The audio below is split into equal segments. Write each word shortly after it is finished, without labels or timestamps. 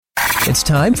It's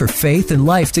time for Faith and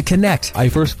Life to connect. I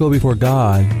first go before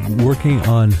God, working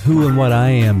on who and what I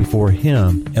am before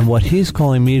Him and what He's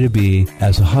calling me to be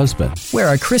as a husband. Where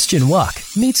our Christian walk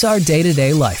meets our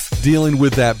day-to-day life. Dealing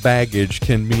with that baggage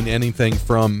can mean anything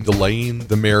from delaying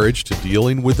the marriage to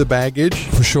dealing with the baggage.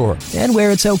 For sure. And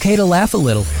where it's okay to laugh a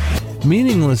little.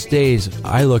 Meaningless days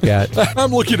I look at.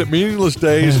 I'm looking at meaningless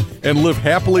days and live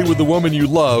happily with the woman you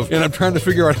love, and I'm trying to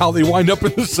figure out how they wind up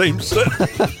in the same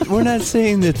sentence. We're not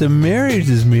saying that the marriage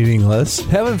is meaningless.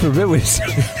 Heaven forbid we say.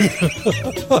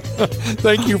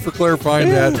 Thank you for clarifying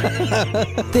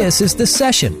that. This is The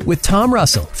Session with Tom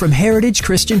Russell from Heritage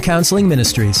Christian Counseling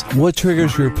Ministries. What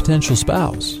triggers your potential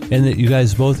spouse? And that you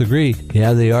guys both agree,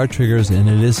 yeah, they are triggers, and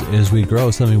it is, as we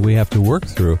grow, something we have to work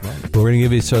through. But we're going to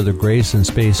give each other grace and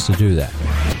space to do that.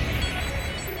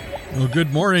 Well,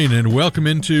 good morning and welcome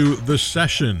into The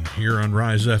Session here on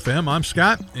Rise FM. I'm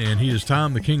Scott, and he is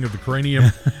Tom, the king of the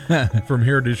cranium from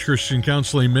Heritage Christian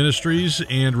Counseling Ministries.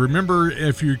 And remember,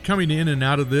 if you're coming in and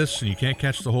out of this and you can't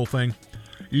catch the whole thing,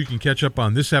 you can catch up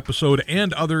on this episode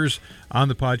and others on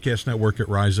the podcast network at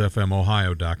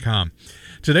risefmohio.com.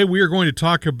 Today we are going to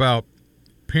talk about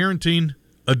parenting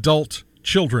adult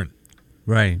children.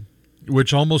 Right.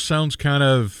 Which almost sounds kind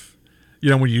of, you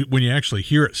know, when you actually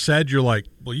hear it said, you're like,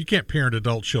 well, you can't parent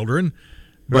adult children.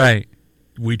 But right.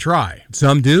 We try.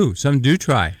 Some do. Some do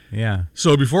try. Yeah.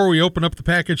 So before we open up the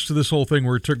package to this whole thing,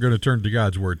 we're going to turn to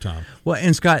God's Word, Tom. Well,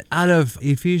 and Scott, out of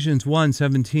Ephesians 1,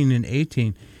 17 and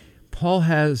 18, Paul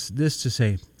has this to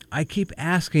say: I keep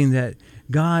asking that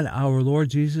God, our Lord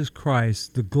Jesus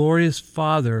Christ, the glorious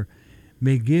Father,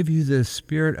 may give you the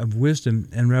spirit of wisdom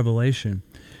and revelation,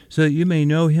 so that you may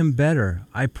know Him better.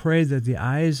 I pray that the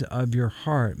eyes of your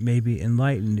heart may be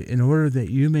enlightened, in order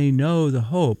that you may know the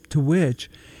hope to which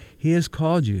He has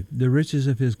called you, the riches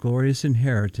of His glorious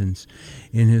inheritance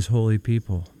in His holy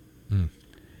people.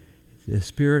 The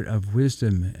spirit of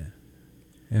wisdom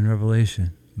and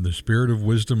revelation. The spirit of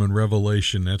wisdom and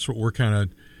revelation. That's what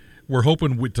we're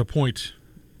hoping to point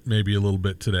maybe a little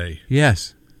bit today.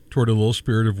 Yes. Toward a little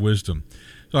spirit of wisdom.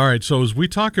 All right, so as we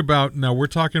talk about, now we're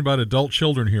talking about adult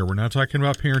children here. We're not talking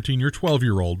about parenting your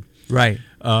 12-year-old. Right.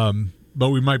 But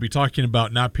we might be talking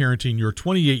about not parenting your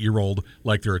 28-year-old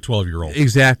like they're a 12-year-old.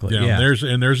 Exactly, Yeah. There's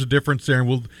a difference there, and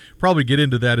we'll probably get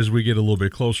into that as we get a little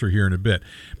bit closer here in a bit.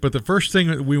 But the first thing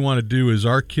that we want to do is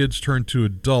our kids turn to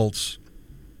adults.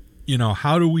 You know,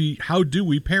 how do we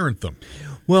parent them?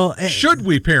 Well, should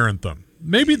we parent them?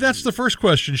 Maybe that's the first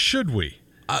question. Should we?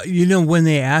 When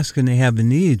they ask and they have a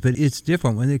need, but it's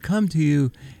different. When they come to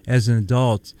you as an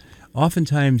adult,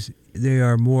 oftentimes they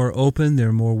are more open,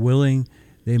 they're more willing.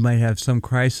 They might have some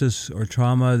crisis or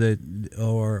trauma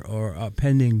or a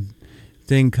pending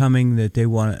thing coming that they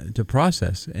want to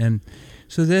process. And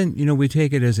so then, we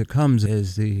take it as it comes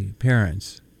as the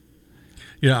parents.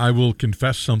 Yeah, I will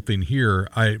confess something here.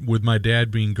 With my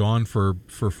dad being gone for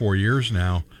 4 years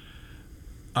now,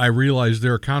 I realize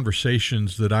there are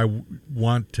conversations that I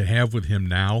want to have with him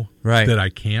now that I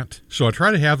can't. So I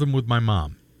try to have them with my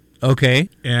mom. Okay.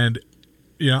 And,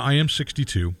 I am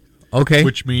 62. Okay.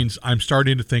 Which means I'm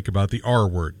starting to think about the R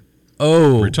word.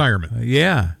 Oh. Retirement.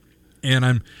 Yeah.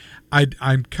 And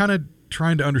I'm kind of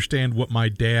trying to understand what my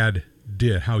dad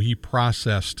did, how he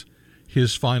processed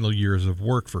his final years of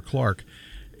work for Clark.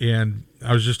 And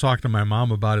I was just talking to my mom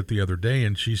about it the other day,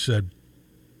 and she said,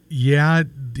 yeah,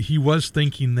 he was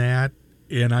thinking that,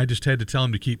 and I just had to tell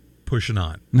him to keep pushing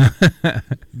on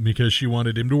because she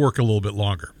wanted him to work a little bit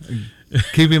longer.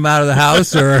 Keep him out of the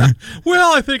house, or?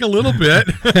 Well, I think a little bit.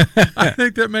 I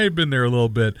think that may have been there a little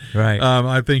bit. Right.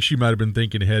 I think she might have been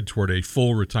thinking ahead toward a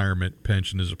full retirement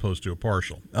pension as opposed to a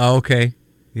partial. Oh, okay.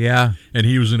 Yeah. And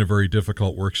he was in a very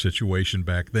difficult work situation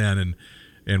back then,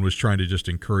 and was trying to just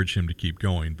encourage him to keep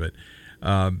going. But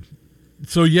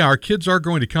so, yeah, our kids are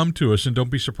going to come to us, and don't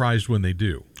be surprised when they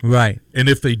do. Right. And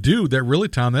if they do, that really,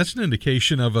 Tom, that's an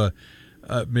indication of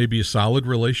maybe a solid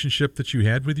relationship that you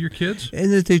had with your kids.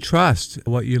 And that they trust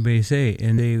what you may say,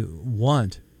 and they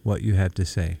want what you have to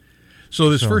say.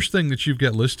 So this first thing that you've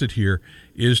got listed here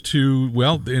is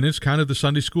and it's kind of the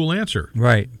Sunday school answer.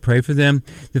 Right. Pray for them.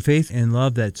 The faith and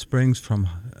love that springs from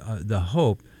the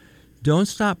hope. Don't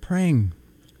stop praying.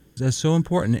 That's so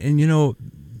important. And,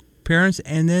 parents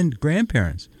and then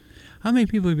grandparents. How many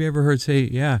people have you ever heard say,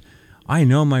 yeah, I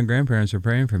know my grandparents are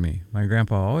praying for me. My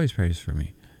grandpa always prays for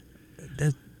me.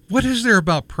 What is there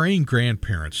about praying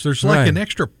grandparents? There's like an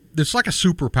extra, it's like a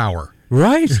superpower.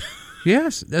 Right.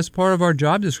 Yes, that's part of our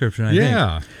job description, I think.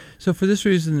 Yeah. So for this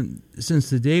reason, since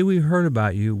the day we heard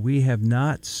about you, we have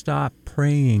not stopped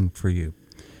praying for you.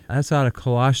 That's out of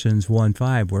Colossians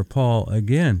 1:5, where Paul,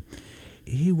 again,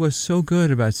 he was so good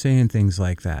about saying things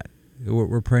like that.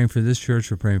 we're praying for this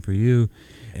church, we're praying for you,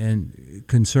 and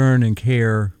concern and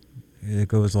care that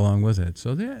goes along with it.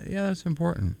 So that's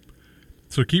important.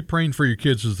 So keep praying for your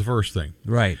kids is the first thing.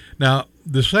 Right. Now,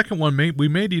 the second one, we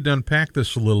may need to unpack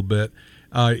this a little bit.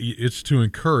 It's to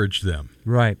encourage them.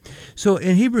 Right. So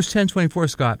in Hebrews 10:24,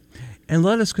 Scott, and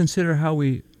let us consider how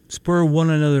we spur one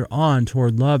another on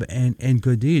toward love and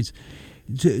good deeds.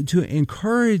 To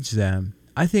encourage them,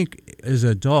 I think as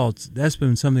adults, that's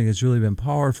been something that's really been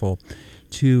powerful,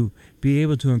 to be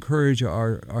able to encourage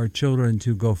our children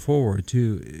to go forward,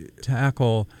 to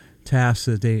tackle tasks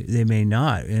that they may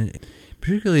not. And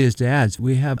particularly as dads,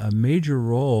 we have a major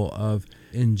role of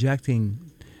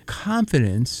injecting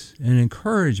confidence and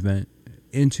encouragement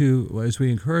into, as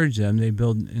we encourage them, they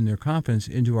build in their confidence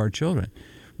into our children.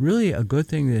 Really a good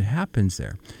thing that happens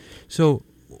there. So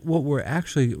what we're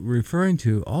actually referring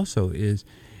to also is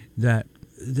that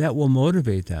will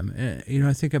motivate them. And,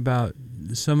 I think about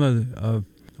some of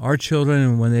our children,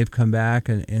 and when they've come back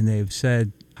and they've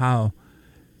said how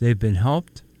they've been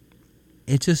helped,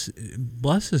 it just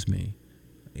blesses me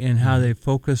in how they've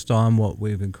focused on what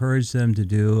we've encouraged them to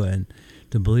do and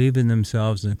to believe in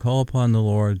themselves and call upon the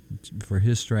Lord for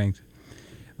His strength,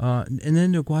 and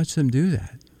then to watch them do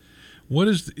that. What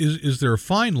is there a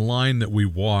fine line that we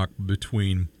walk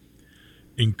between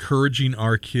encouraging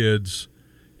our kids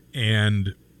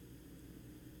and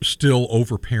still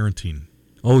overparenting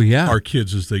our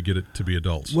kids as they get it to be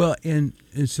adults? Well, and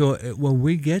so when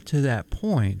we get to that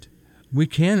point, we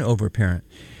can overparent.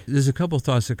 There's a couple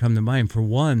thoughts that come to mind. For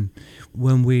one,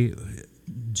 when we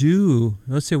do,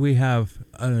 let's say we have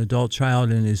an adult child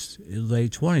in his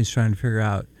late 20s trying to figure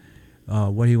out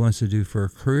what he wants to do for a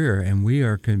career, and we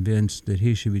are convinced that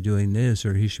he should be doing this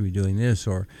or he should be doing this,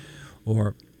 or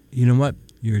you know what,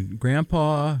 your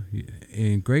grandpa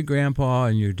and great-grandpa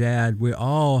and your dad, we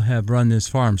all have run this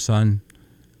farm, son,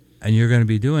 and you're going to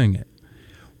be doing it.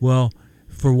 Well,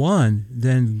 for one,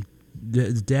 then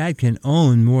the dad can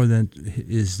own more than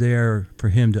is there for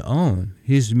him to own.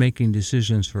 He's making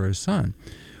decisions for his son.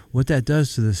 What that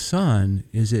does to the son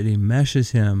is it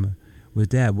enmeshes him with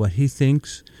dad. What he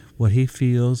thinks, what he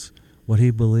feels, what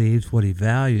he believes, what he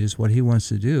values, what he wants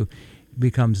to do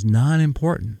becomes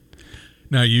non-important.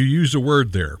 Now, you used a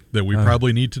word there that we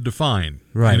probably need to define.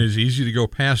 Right. And it's easy to go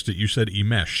past it. You said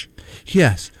enmesh.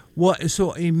 Yes. Well,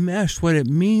 so enmesh, what it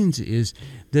means is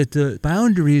that the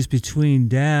boundaries between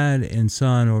dad and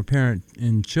son or parent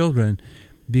and children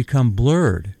become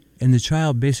blurred, and the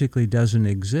child basically doesn't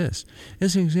exist.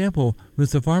 As an example,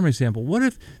 with the farm example, what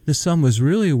if the son was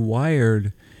really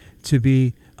wired to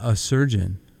be a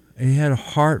surgeon, and he had a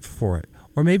heart for it?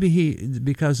 Or maybe he,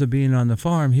 because of being on the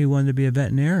farm, he wanted to be a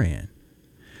veterinarian.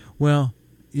 Well,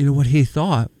 what he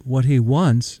thought, what he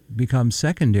wants, becomes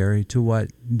secondary to what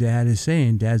dad is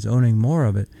saying. Dad's owning more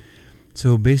of it.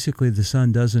 So basically the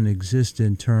son doesn't exist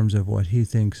in terms of what he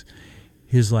thinks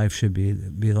his life should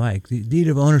be like. The deed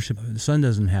of ownership, the son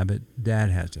doesn't have it,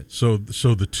 dad has it. So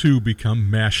the two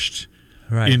become meshed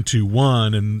into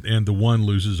one, and the one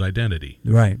loses identity.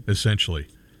 Right. Essentially.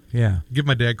 Yeah. Give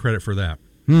my dad credit for that.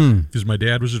 Because my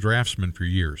dad was a draftsman for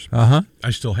years. Uh-huh.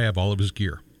 I still have all of his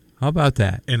gear. How about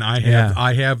that? And I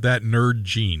have that nerd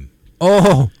gene.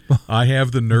 Oh. I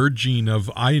have the nerd gene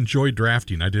of, I enjoyed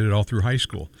drafting. I did it all through high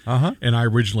school. Uh-huh. And I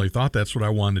originally thought that's what I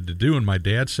wanted to do. And my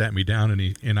dad sat me down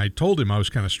and I told him I was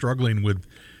kind of struggling with,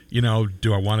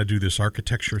 do I want to do this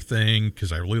architecture thing?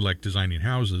 Because I really like designing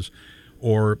houses.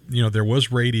 Or, there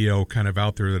was radio kind of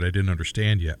out there that I didn't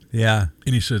understand yet. Yeah.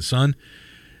 And he said, son,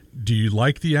 do you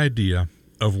like the idea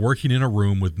of working in a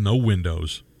room with no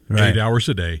windows, 8 hours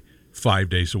a day, 5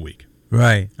 days a week?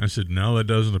 Right. I said, no, that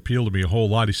doesn't appeal to me a whole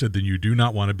lot. He said, then you do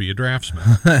not want to be a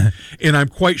draftsman. And I'm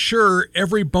quite sure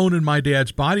every bone in my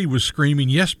dad's body was screaming,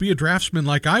 yes, be a draftsman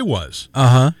like I was.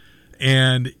 Uh-huh.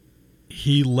 And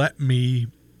he let me,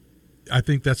 I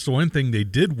think that's the one thing they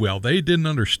did well. They didn't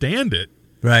understand it.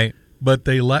 Right. But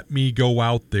they let me go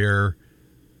out there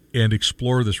and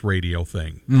explore this radio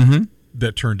thing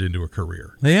that turned into a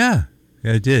career. Yeah,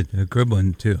 it did. A good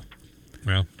one, too.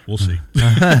 Well, we'll see.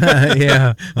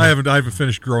 Yeah. I haven't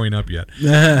finished growing up yet.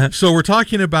 So we're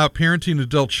talking about parenting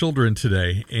adult children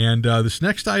today, and this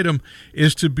next item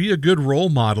is to be a good role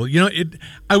model.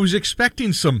 I was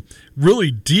expecting some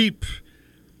really deep,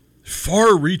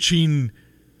 far-reaching,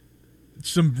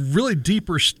 some really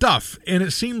deeper stuff, and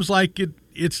it seems like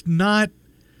it's not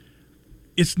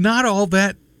all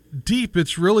that deep.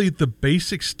 It's really the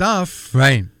basic stuff,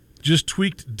 right? Just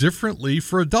tweaked differently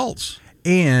for adults.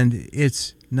 And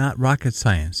it's not rocket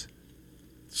science.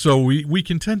 So we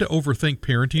can tend to overthink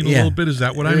parenting a little bit. Is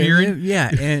that what I'm hearing?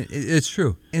 Yeah, and it's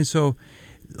true. And so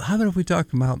how about if we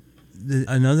talk about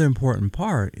another important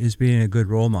part is being a good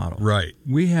role model. Right.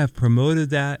 We have promoted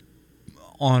that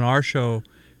on our show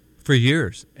for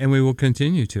years, and we will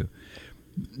continue to,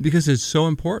 because it's so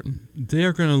important. They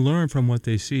are going to learn from what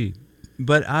they see.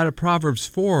 But out of Proverbs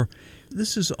 4,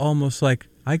 this is almost like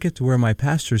I get to wear my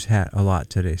pastor's hat a lot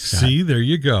today, Scott. See, there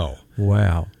you go.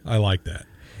 Wow. I like that.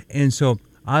 And so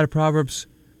out of Proverbs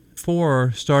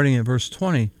 4, starting at verse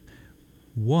 20,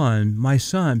 1, my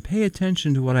son, pay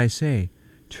attention to what I say.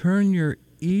 Turn your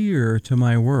ear to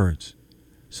my words.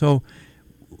 So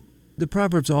the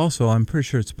Proverbs also, I'm pretty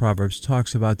sure it's Proverbs,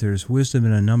 talks about there's wisdom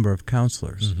in a number of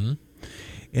counselors. Mm-hmm.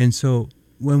 And so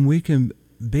when we can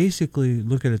basically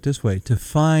look at it this way, to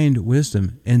find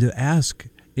wisdom and to ask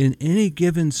in any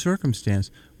given circumstance,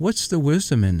 what's the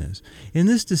wisdom in this? In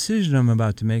this decision I'm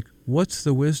about to make, what's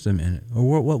the wisdom in it?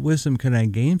 Or what wisdom can I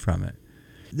gain from it?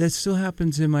 That still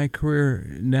happens in my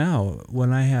career now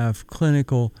when I have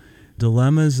clinical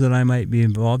dilemmas that I might be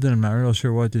involved in. I'm not real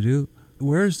sure what to do.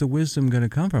 Where's the wisdom going to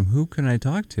come from? Who can I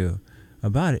talk to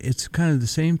about it? It's kind of the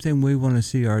same thing we want to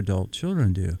see our adult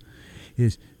children do.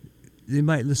 Is they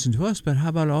might listen to us, but how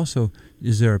about also,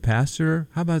 is there a pastor?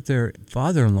 How about their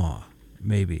father-in-law,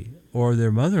 maybe, or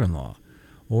their mother-in-law,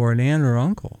 or an aunt or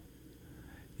uncle?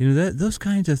 Those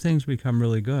kinds of things become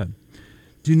really good.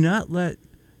 Do not let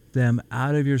them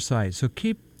out of your sight. So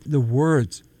keep the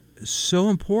words so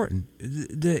important.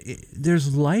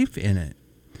 There's life in it.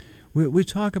 We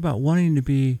talk about wanting to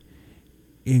be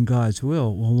in God's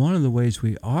will. Well, one of the ways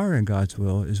we are in God's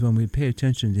will is when we pay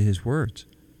attention to His words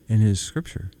and His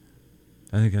Scripture.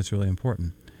 I think that's really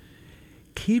important.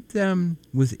 Keep them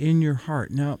within your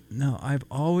heart. Now, I've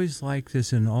always liked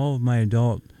this in all of my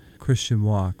adult Christian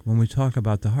walk. When we talk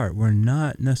about the heart, we're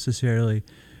not necessarily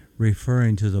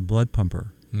referring to the blood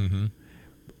pumper. Mm-hmm.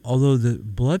 Although the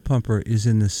blood pumper is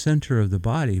in the center of the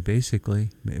body, basically.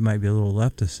 It might be a little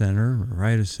left of center or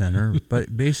right of center,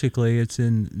 but basically it's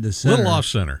in the center. A little off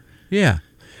center. Yeah.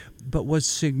 But what's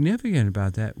significant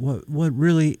about that, what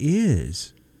really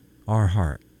is our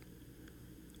heart?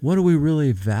 What do we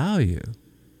really value?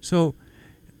 So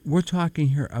we're talking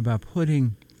here about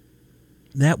putting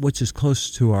that which is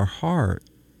close to our heart,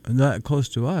 not close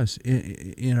to us,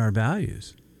 in our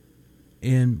values,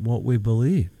 in what we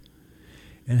believe,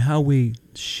 and how we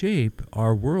shape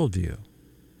our worldview,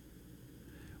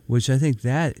 which I think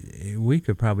that we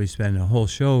could probably spend a whole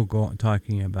show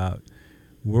talking about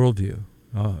worldview,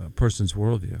 a person's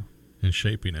worldview. And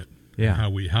shaping it. Yeah.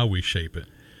 And how we shape it.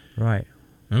 Right.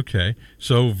 Okay.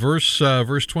 So verse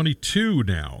 22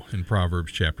 now in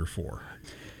Proverbs chapter 4.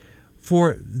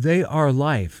 For they are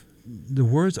life. The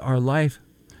words are life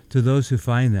to those who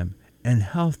find them, and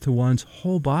health to one's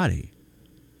whole body.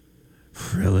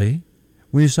 Really?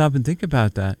 When you stop and think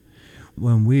about that,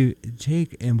 when we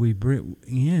take and we bring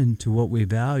into what we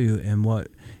value and what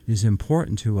is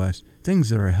important to us, things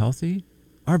that are healthy,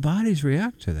 our bodies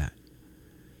react to that.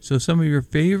 So some of your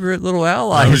favorite little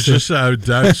allies. I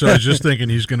was just thinking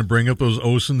he's going to bring up those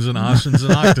osins and osins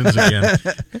and octans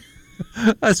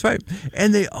again. That's right.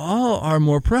 And they all are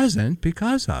more present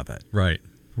because of it. Right.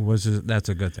 That's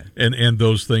a good thing. And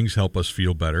those things help us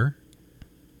feel better.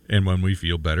 And when we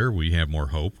feel better, we have more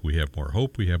hope. We have more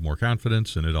hope. We have more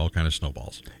confidence, and it all kind of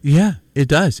snowballs. Yeah, it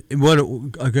does. What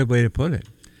a good way to put it.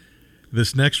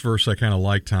 This next verse I kind of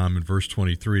like, Tom. In verse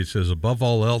 23, it says, above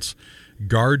all else,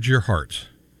 guard your heart.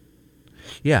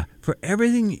 Yeah, for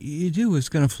everything you do is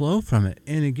going to flow from it.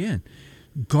 And again,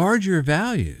 guard your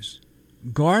values.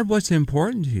 Guard what's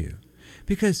important to you.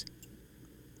 Because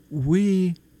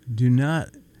we do not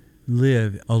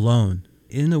live alone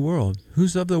in the world.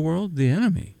 Who's of the world? The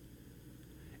enemy.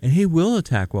 And he will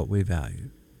attack what we value.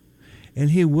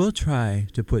 And he will try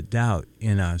to put doubt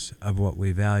in us of what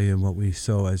we value and what we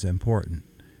saw as important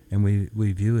and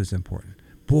we view as important.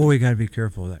 Boy, we got to be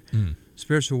careful of that.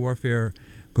 Spiritual warfare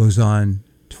goes on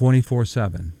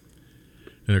 24/7.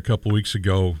 And a couple weeks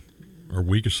ago, or a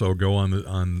week or so ago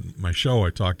on my show, I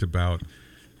talked about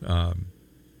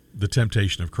the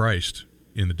temptation of Christ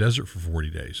in the desert for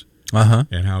 40 days.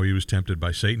 And how he was tempted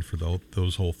by Satan for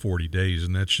those whole 40 days.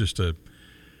 And that's just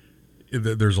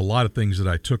there's a lot of things that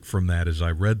I took from that as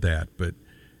I read that. But,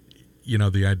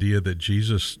 the idea that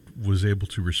Jesus was able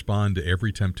to respond to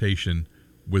every temptation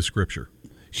with Scripture.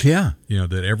 Yeah.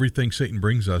 That everything Satan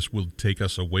brings us will take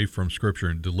us away from Scripture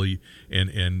and delete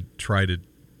and try to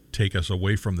take us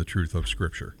away from the truth of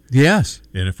Scripture. Yes.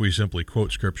 And if we simply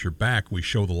quote Scripture back, we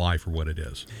show the lie for what it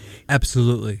is.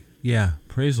 Absolutely. Yeah.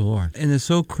 Praise the Lord. And it's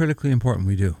so critically important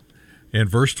we do. And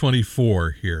verse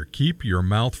 24 here, keep your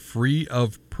mouth free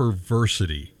of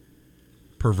perversity.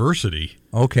 Perversity?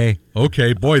 Okay.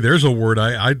 Okay, boy, there's a word.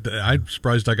 I'm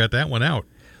surprised I got that one out.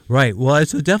 Right. Well,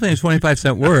 it's definitely a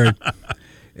 25-cent word.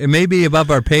 It may be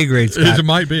above our pay grade, Scott. It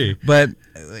might be. But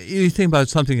you think about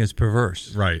something that's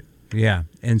perverse. Right. Yeah.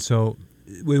 And so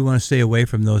we want to stay away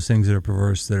from those things that are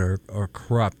perverse, that are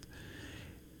corrupt.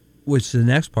 Which is the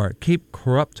next part. Keep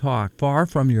corrupt talk far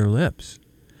from your lips.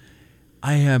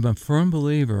 I am a firm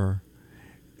believer,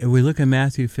 if we look at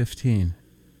Matthew 15,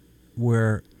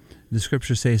 where the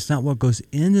scriptures say it's not what goes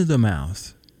into the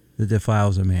mouth that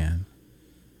defiles a man,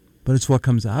 but it's what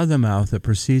comes out of the mouth that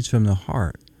proceeds from the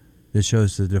heart that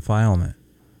shows the defilement.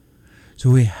 So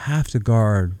we have to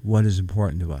guard what is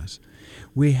important to us.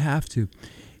 We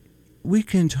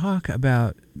can talk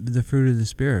about the fruit of the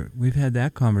Spirit. We've had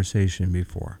that conversation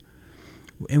before.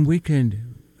 And we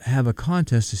can have a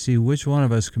contest to see which one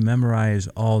of us can memorize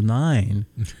all 9.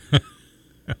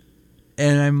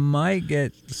 And I might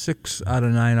get 6 out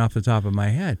of 9 off the top of my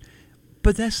head.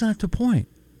 But that's not the point.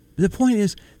 The point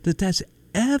is that that's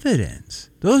evidence.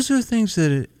 Those are things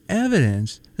that are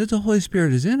evidence that the Holy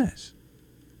Spirit is in us.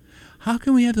 How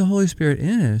can we have the Holy Spirit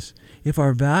in us if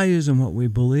our values and what we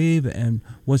believe and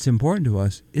what's important to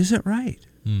us isn't right?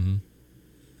 Mm-hmm.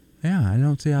 Yeah, I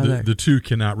don't see how the two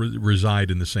cannot reside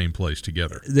in the same place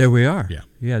together. There we are.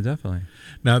 Yeah, definitely.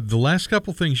 Now, the last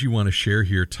couple things you want to share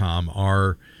here, Tom,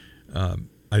 are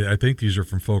I think these are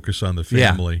from Focus on the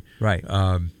Family. Yeah, right.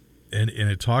 And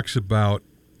it talks about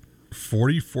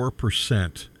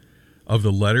 44% of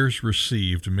the letters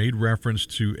received made reference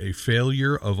to a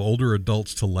failure of older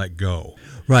adults to let go.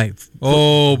 Right.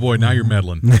 Oh, boy, now you're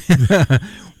meddling.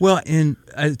 Well,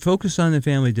 Focus on the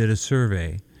Family did a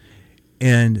survey,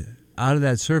 and out of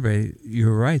that survey,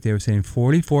 you're right, they were saying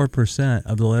 44%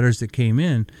 of the letters that came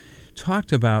in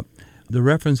talked about the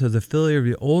reference of the failure of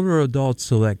the older adults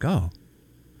to let go.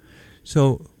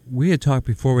 So we had talked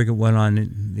before we went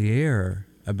on the air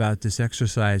about this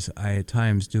exercise I at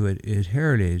times do at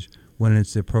Heritage when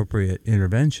it's the appropriate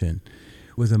intervention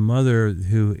with a mother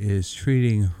who is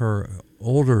treating her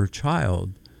older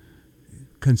child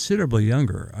considerably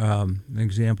younger. An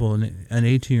example, an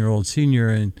 18-year-old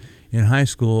senior in high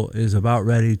school is about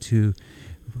ready to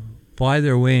fly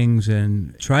their wings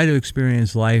and try to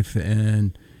experience life,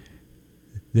 and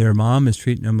their mom is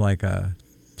treating them like a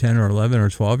 10 or 11 or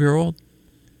 12-year-old.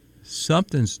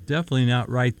 Something's definitely not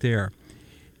right there.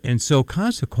 And so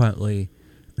consequently,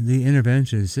 the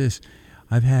intervention is this.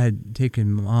 I've had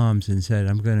taken moms and said,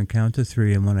 I'm going to count to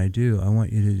 3, and when I do, I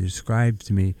want you to describe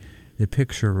to me the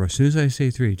picture. As soon as I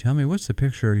say 3, tell me what's the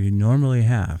picture you normally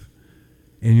have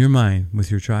in your mind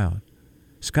with your child.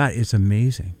 Scott, it's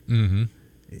amazing. Mm-hmm.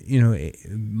 You know,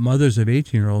 mothers of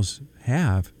 18-year-olds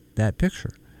have that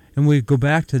picture. And we go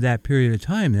back to that period of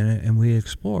time then, and we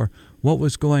explore what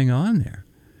was going on there.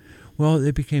 Well,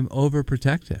 they became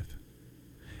overprotective,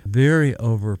 very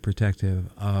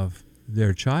overprotective of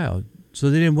their child. So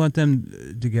they didn't want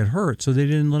them to get hurt, so they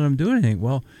didn't let them do anything.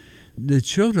 Well, the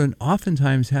children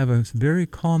oftentimes have a very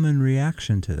common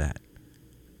reaction to that.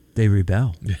 They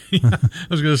rebel. I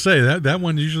was going to say, that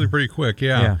one's usually pretty quick,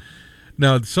 yeah.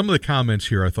 Now, some of the comments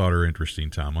here I thought are interesting,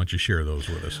 Tom. Why don't you share those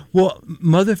with us? Well,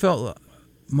 mother felt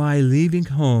my leaving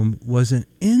home was an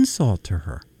insult to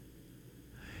her.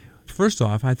 First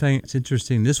off, I think it's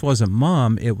interesting. This wasn't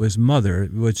mom, it was mother,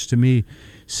 which to me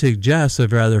suggests a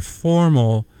rather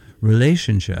formal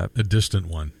relationship. A distant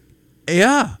one.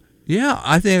 Yeah,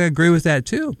 I think I agree with that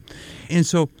too. And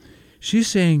so she's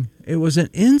saying it was an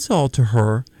insult to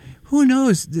her. Who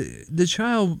knows? The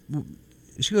child,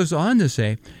 she goes on to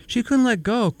say, she couldn't let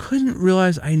go, couldn't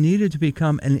realize I needed to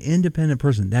become an independent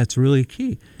person. That's really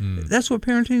key. That's what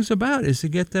parenting is about, is to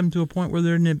get them to a point where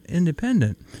they're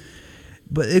independent.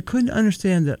 But it couldn't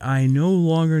understand that I no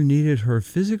longer needed her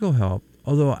physical help,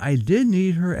 although I did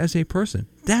need her as a person.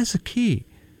 That's a key.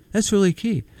 That's really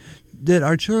key. That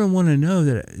our children want to know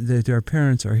that their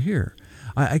parents are here.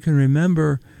 I can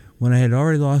remember when I had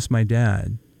already lost my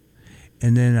dad,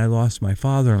 and then I lost my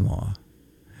father-in-law.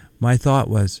 My thought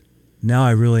was, now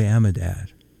I really am a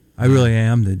dad. I really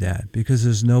am the dad, because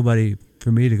there's nobody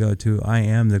for me to go to. I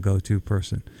am the go-to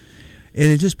person. And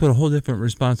it just put a whole different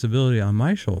responsibility on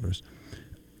my shoulders.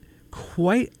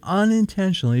 Quite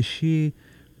unintentionally, she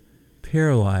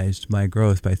paralyzed my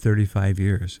growth by 35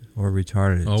 years, or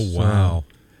retarded. Oh, wow.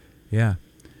 Yeah.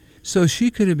 So she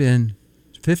could have been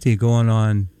 50 going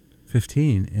on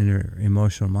 15 in her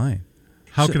emotional mind.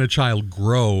 How can a child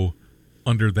grow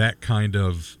under that kind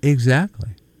of... Exactly.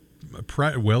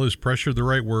 Is pressure the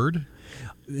right word?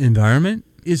 Environment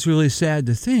is really sad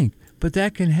to think, but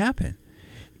that can happen.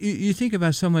 You think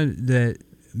about someone that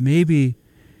maybe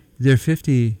they're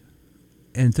 50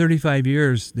 and 35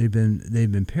 years they've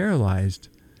been paralyzed.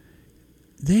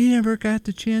 They never got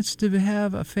the chance to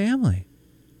have a family.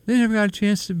 They never got a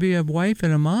chance to be a wife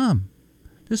and a mom.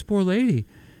 This poor lady.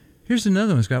 Here's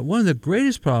another one, Scott. One of the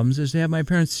greatest problems is to have my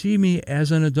parents see me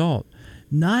as an adult,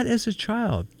 not as a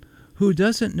child who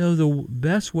doesn't know the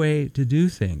best way to do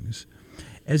things.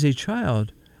 As a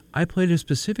child, I played a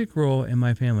specific role in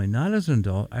my family. Not as an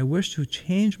adult. I wish to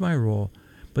change my role,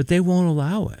 but they won't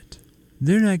allow it.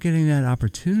 They're not getting that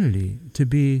opportunity to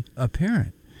be a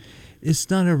parent. It's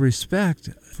not a respect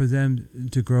for them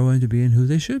to grow into being who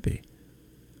they should be.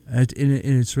 And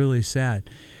it's really sad.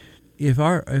 If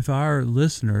our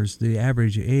listeners, the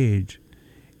average age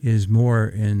is more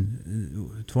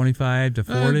in 25 to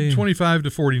 40? 25 to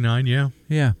 49, yeah.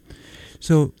 Yeah.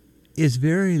 So it's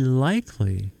very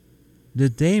likely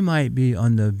that they might be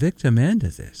on the victim end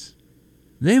of this.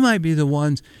 They might be the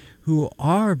ones who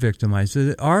are victimized,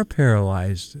 that are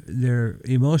paralyzed. Their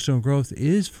emotional growth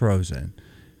is frozen.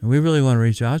 And we really want to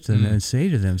reach out to them and say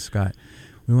to them, Scott,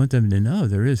 we want them to know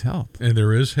there is help. And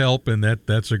there is help, and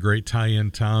that's a great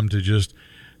tie-in, Tom, to just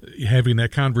having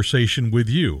that conversation with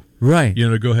you. Right.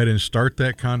 To go ahead and start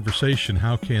that conversation.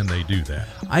 How can they do that?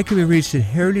 I can be reached at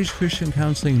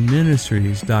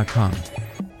heritagechristiancounselingministries.com.